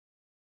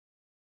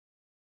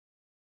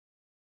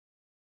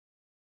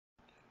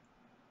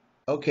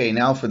Okay,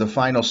 now for the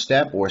final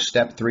step, or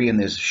step 3 in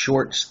this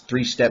short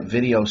 3-step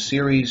video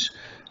series.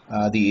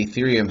 The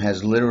Ethereum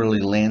has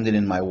literally landed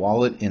in my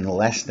wallet in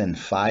less than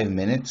 5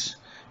 minutes.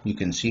 You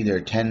can see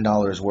there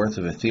 $10 worth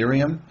of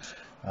Ethereum.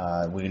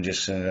 We can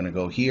just going to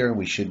go here.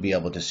 We should be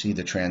able to see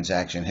the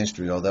transaction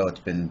history, although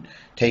it's been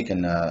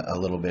taken a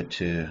little bit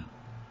to.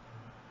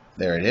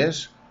 There it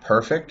is.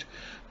 Perfect.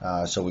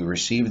 So we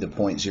received the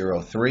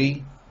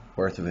 0.03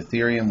 worth of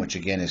Ethereum, which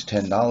again is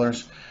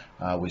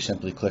 $10. We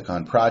simply click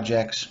on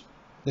projects.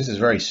 This is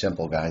very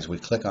simple, guys. We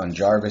click on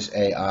Jarvis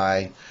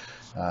AI.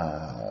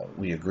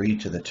 We agree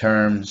to the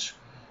terms.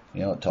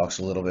 It talks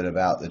a little bit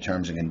about the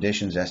terms and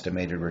conditions.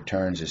 Estimated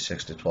returns is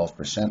 6 to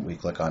 12%. We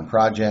click on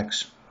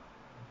projects.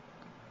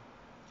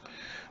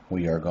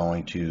 We are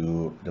going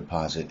to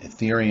deposit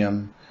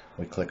Ethereum.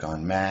 We click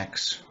on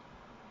max.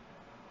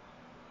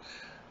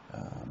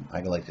 I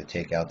like to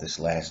take out this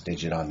last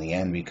digit on the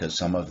end because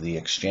some of the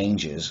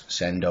exchanges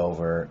send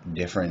over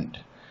different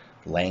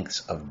lengths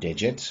of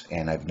digits,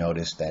 and I've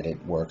noticed that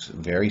it works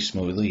very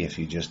smoothly if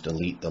you just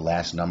delete the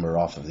last number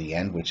off of the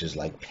end, which is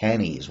like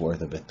pennies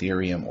worth of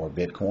Ethereum or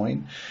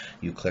Bitcoin.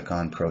 You click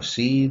on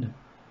proceed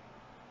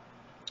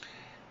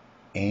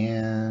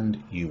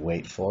and you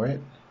wait for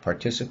it.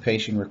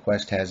 Participation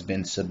request has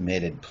been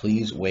submitted.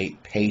 Please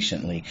wait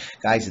patiently.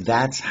 Guys,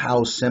 that's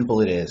how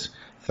simple it is.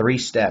 3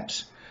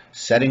 steps.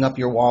 Setting up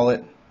your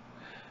wallet,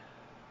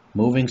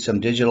 moving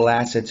some digital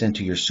assets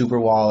into your super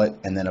wallet,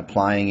 and then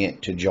applying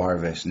it to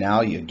Jarvis.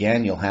 Now,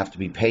 again, you'll have to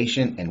be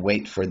patient and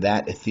wait for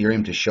that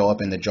Ethereum to show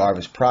up in the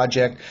Jarvis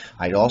project.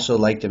 I'd also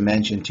like to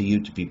mention to you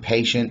to be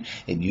patient.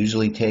 It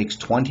usually takes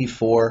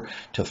 24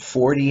 to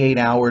 48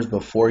 hours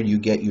before you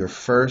get your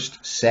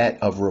first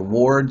set of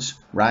rewards,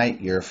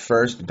 right? Your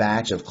first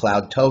batch of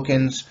cloud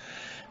tokens.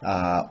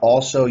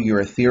 Also,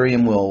 your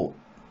Ethereum will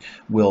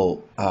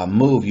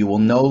move. You will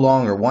no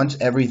longer, once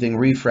everything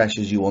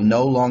refreshes, you will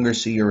no longer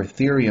see your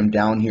Ethereum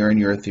down here in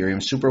your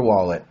Ethereum super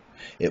wallet.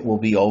 It will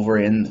be over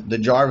in the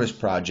Jarvis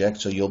project,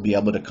 so you'll be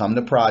able to come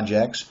to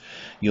projects.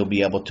 You'll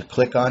be able to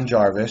click on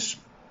Jarvis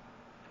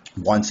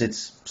once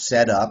it's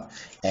set up,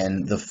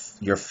 and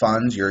your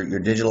funds, your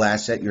digital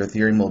asset, your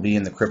Ethereum will be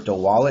in the crypto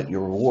wallet.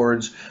 Your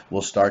rewards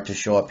will start to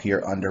show up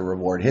here under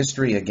reward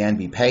history. Again,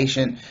 be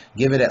patient.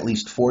 Give it at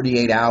least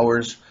 48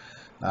 hours.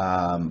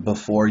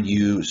 Before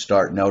you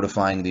start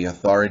notifying the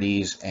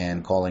authorities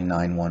and calling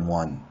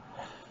 911.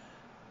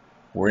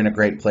 We're in a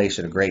great place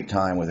at a great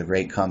time with a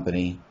great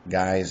company.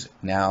 Guys,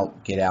 now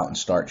get out and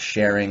start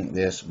sharing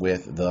this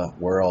with the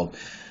world.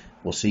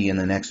 We'll see you in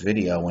the next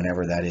video,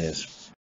 whenever that is.